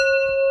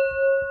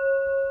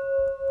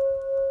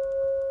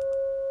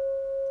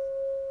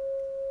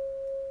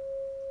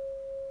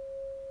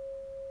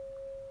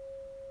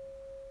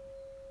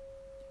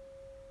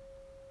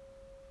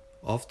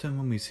Often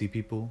when we see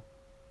people,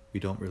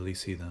 we don't really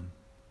see them.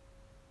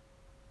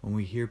 When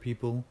we hear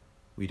people,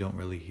 we don't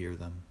really hear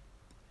them.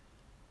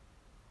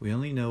 We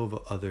only know of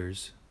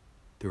others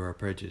through our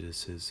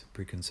prejudices,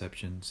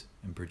 preconceptions,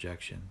 and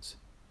projections.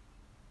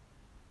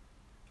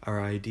 Our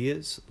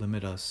ideas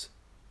limit us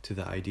to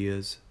the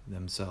ideas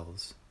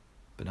themselves,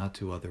 but not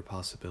to other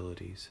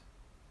possibilities.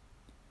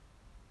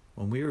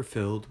 When we are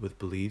filled with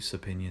beliefs,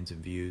 opinions,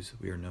 and views,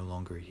 we are no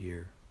longer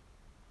here.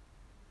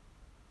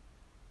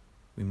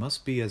 We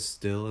must be as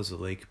still as a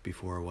lake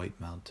before a white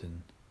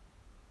mountain.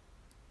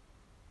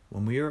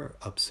 When we are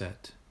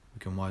upset, we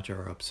can watch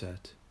our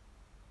upset.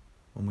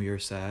 When we are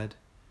sad,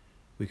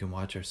 we can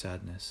watch our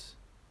sadness.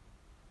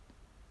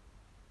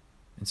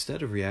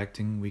 Instead of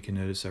reacting, we can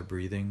notice our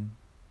breathing,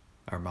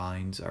 our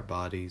minds, our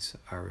bodies,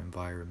 our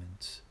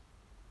environments.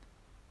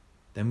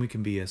 Then we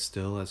can be as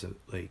still as a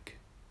lake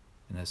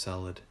and as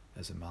solid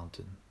as a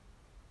mountain.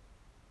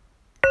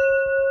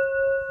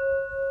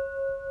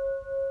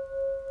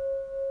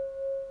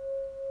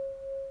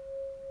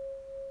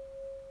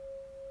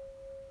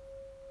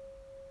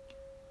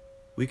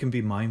 We can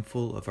be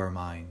mindful of our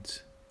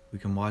minds. We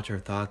can watch our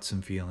thoughts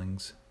and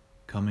feelings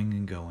coming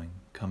and going,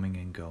 coming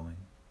and going.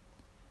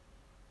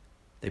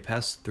 They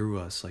pass through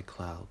us like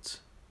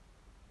clouds.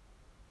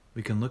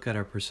 We can look at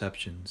our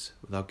perceptions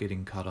without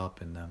getting caught up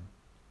in them.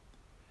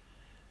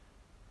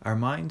 Our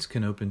minds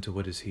can open to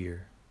what is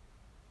here.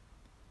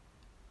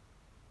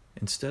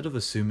 Instead of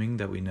assuming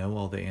that we know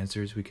all the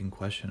answers, we can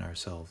question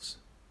ourselves.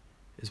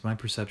 Is my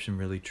perception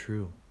really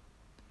true?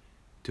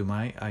 Do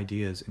my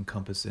ideas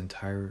encompass the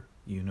entire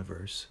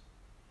universe?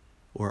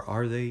 Or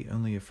are they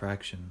only a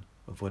fraction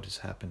of what is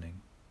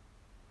happening?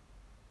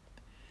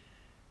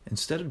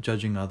 Instead of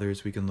judging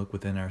others, we can look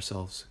within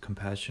ourselves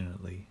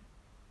compassionately.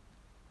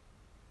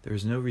 There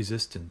is no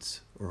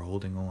resistance or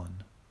holding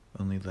on,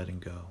 only letting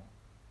go.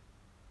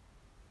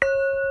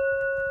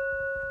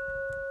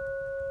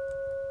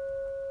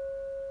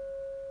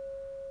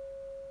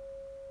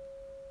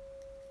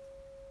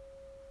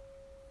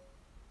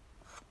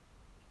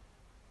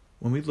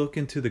 When we look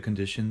into the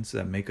conditions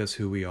that make us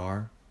who we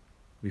are,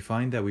 we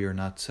find that we are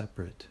not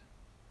separate.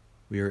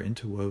 We are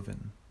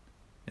interwoven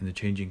in the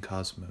changing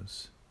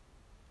cosmos.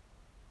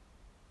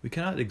 We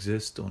cannot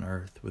exist on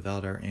Earth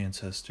without our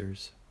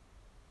ancestors.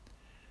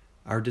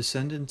 Our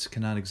descendants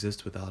cannot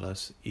exist without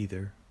us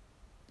either.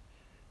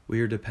 We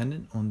are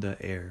dependent on the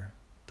air,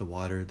 the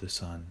water, the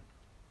sun.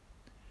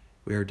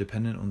 We are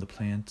dependent on the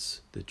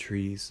plants, the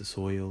trees, the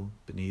soil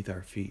beneath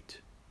our feet.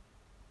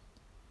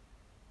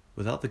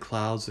 Without the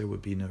clouds, there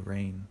would be no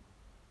rain.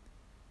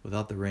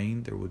 Without the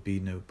rain, there would be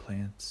no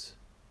plants.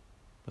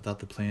 Without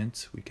the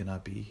plants, we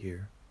cannot be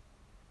here.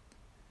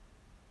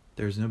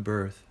 There is no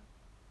birth,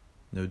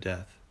 no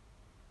death,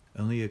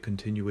 only a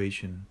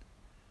continuation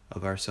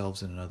of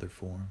ourselves in another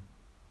form.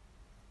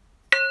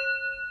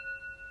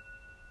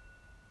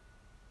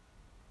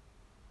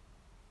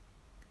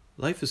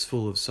 Life is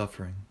full of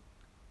suffering,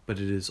 but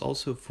it is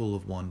also full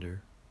of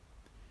wonder.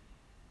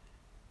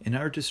 In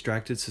our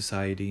distracted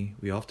society,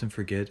 we often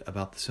forget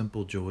about the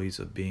simple joys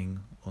of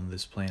being on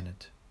this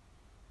planet.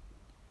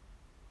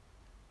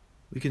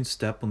 We can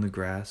step on the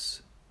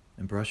grass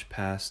and brush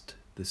past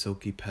the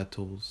silky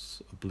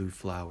petals of blue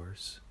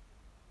flowers.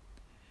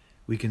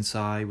 We can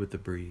sigh with the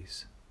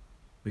breeze.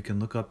 We can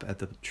look up at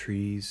the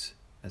trees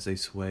as they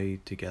sway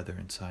together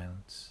in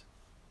silence.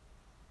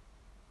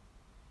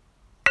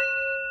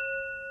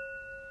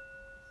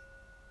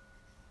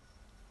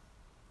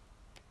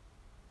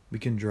 We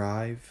can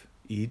drive,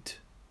 eat,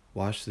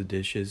 wash the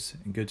dishes,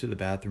 and go to the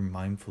bathroom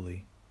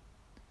mindfully.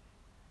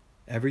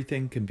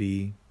 Everything can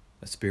be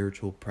a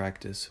spiritual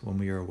practice when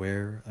we are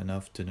aware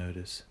enough to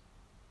notice.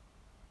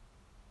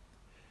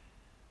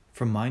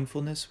 From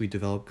mindfulness, we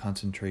develop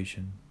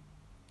concentration.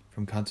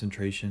 From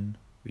concentration,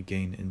 we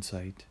gain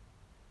insight.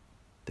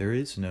 There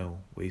is no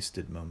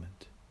wasted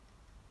moment.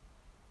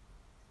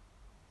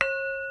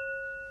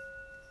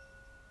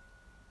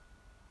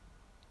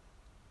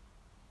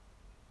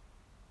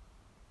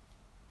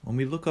 When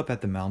we look up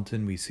at the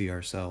mountain, we see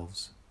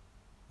ourselves.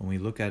 When we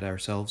look at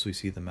ourselves, we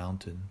see the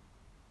mountain.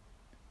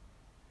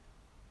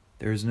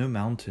 There is no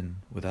mountain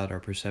without our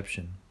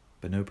perception,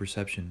 but no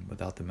perception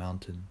without the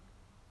mountain.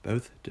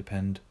 Both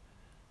depend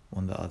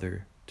on the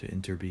other to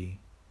interbe.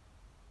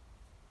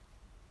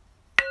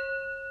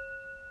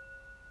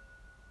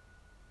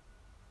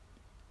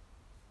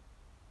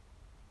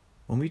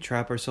 When we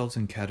trap ourselves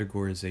in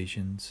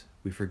categorizations,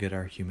 we forget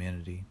our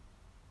humanity.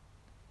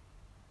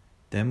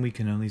 Then we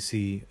can only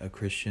see a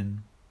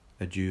Christian,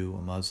 a Jew,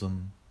 a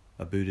Muslim,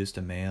 a Buddhist,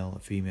 a male, a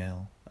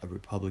female, a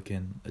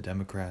Republican, a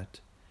Democrat,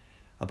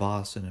 a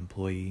boss, an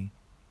employee,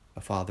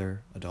 a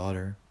father, a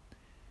daughter,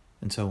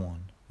 and so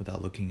on,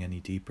 without looking any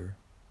deeper.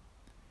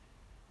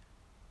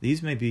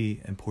 These may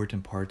be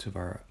important parts of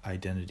our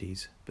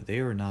identities, but they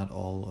are not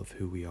all of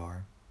who we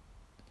are.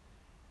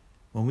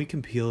 When we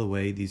can peel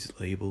away these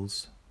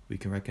labels, we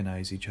can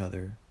recognize each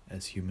other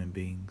as human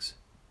beings.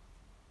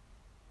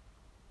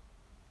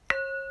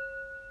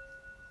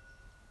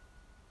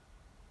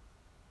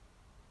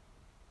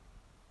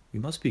 We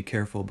must be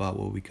careful about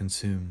what we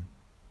consume.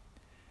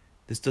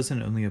 This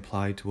doesn't only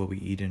apply to what we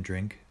eat and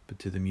drink, but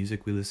to the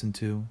music we listen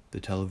to,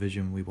 the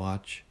television we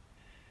watch,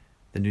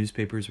 the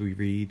newspapers we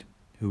read,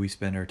 who we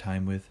spend our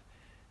time with,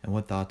 and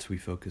what thoughts we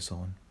focus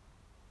on.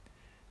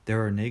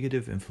 There are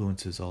negative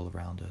influences all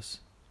around us.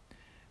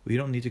 We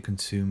don't need to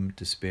consume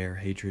despair,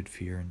 hatred,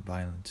 fear, and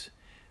violence.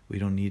 We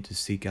don't need to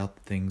seek out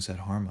the things that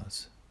harm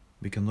us.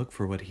 We can look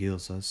for what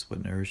heals us,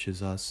 what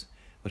nourishes us,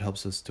 what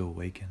helps us to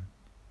awaken.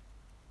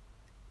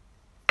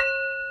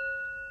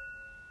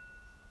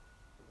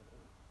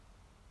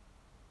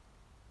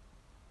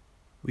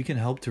 We can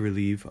help to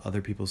relieve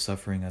other people's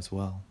suffering as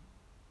well.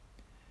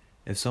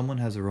 If someone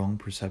has a wrong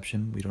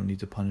perception, we don't need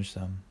to punish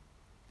them.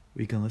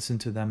 We can listen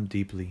to them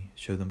deeply,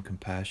 show them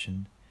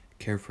compassion,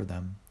 care for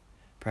them,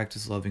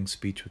 practice loving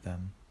speech with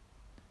them.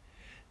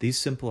 These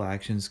simple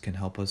actions can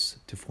help us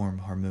to form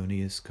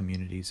harmonious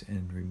communities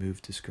and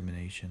remove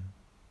discrimination.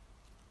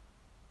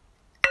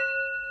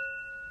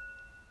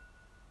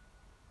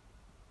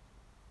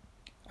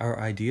 Our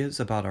ideas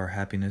about our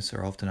happiness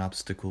are often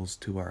obstacles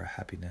to our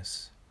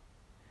happiness.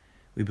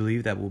 We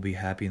believe that we'll be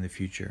happy in the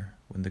future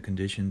when the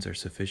conditions are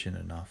sufficient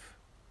enough,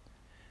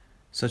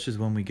 such as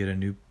when we get a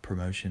new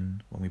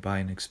promotion, when we buy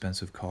an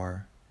expensive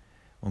car,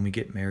 when we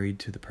get married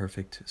to the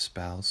perfect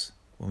spouse,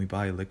 when we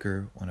buy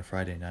liquor on a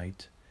Friday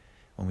night,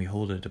 when we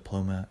hold a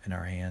diploma in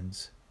our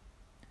hands.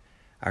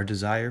 Our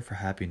desire for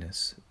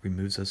happiness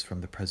removes us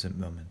from the present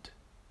moment.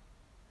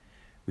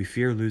 We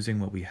fear losing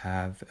what we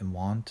have and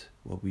want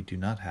what we do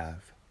not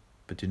have,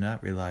 but do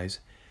not realize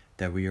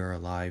that we are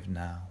alive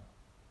now.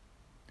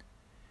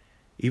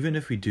 Even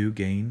if we do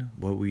gain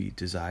what we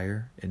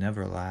desire, it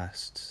never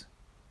lasts,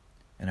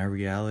 and our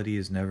reality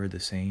is never the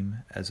same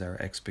as our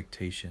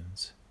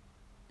expectations.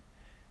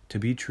 To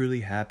be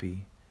truly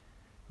happy,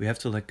 we have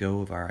to let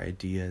go of our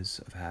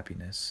ideas of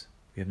happiness.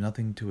 We have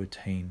nothing to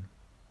attain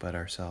but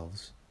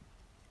ourselves.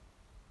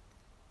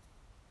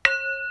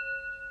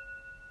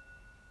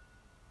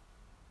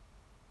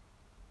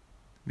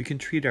 We can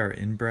treat our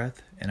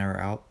in-breath and our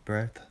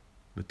out-breath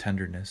with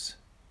tenderness.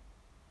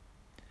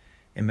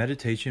 In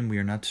meditation, we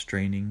are not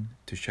straining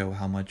to show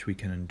how much we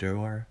can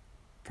endure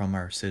from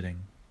our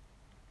sitting.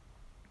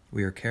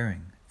 We are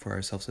caring for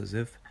ourselves as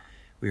if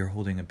we are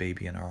holding a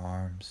baby in our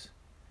arms.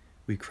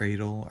 We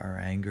cradle our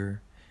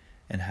anger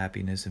and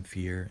happiness and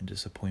fear and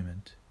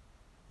disappointment.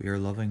 We are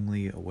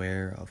lovingly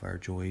aware of our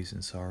joys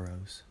and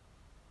sorrows.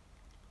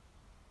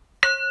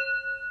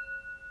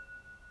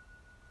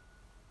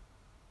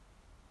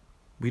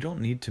 We don't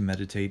need to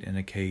meditate in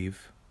a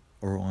cave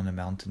or on a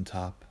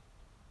mountaintop.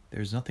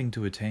 There is nothing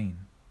to attain.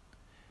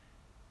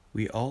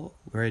 We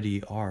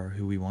already are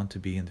who we want to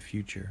be in the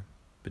future,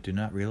 but do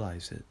not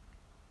realize it.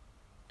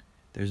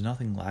 There's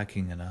nothing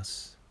lacking in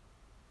us.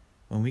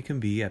 When we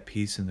can be at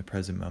peace in the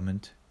present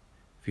moment,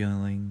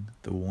 feeling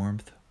the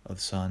warmth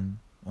of sun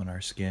on our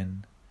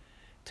skin,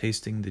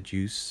 tasting the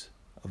juice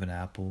of an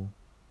apple,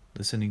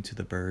 listening to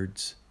the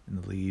birds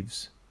and the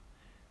leaves,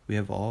 we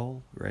have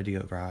already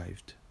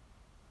arrived.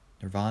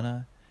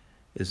 Nirvana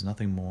is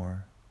nothing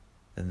more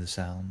than the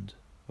sound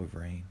of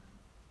rain.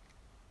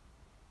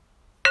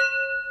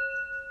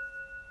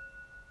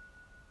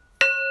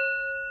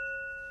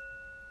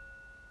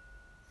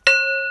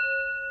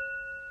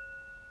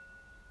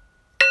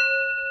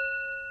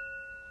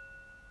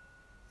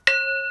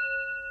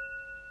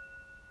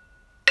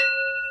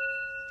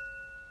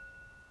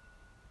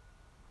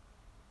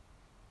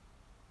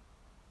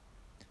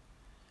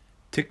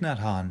 Thich Nhat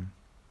Hanh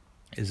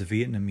is a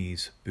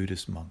Vietnamese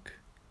Buddhist monk,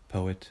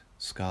 poet,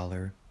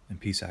 scholar, and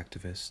peace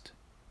activist.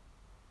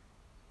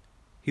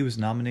 He was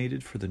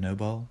nominated for the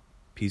Nobel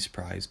Peace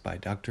Prize by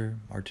Dr.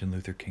 Martin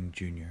Luther King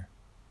Jr.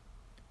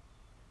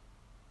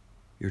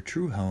 Your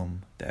True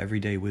Home, the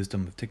Everyday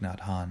Wisdom of Thich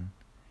Nhat Hanh,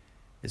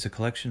 is a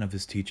collection of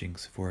his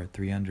teachings for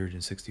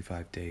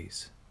 365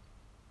 days.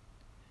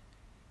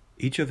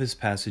 Each of his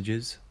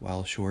passages,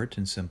 while short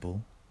and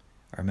simple,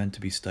 are meant to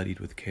be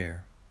studied with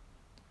care.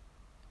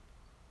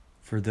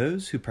 For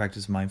those who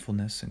practice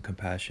mindfulness and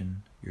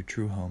compassion, Your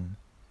True Home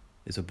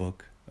is a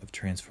book of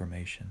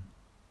transformation.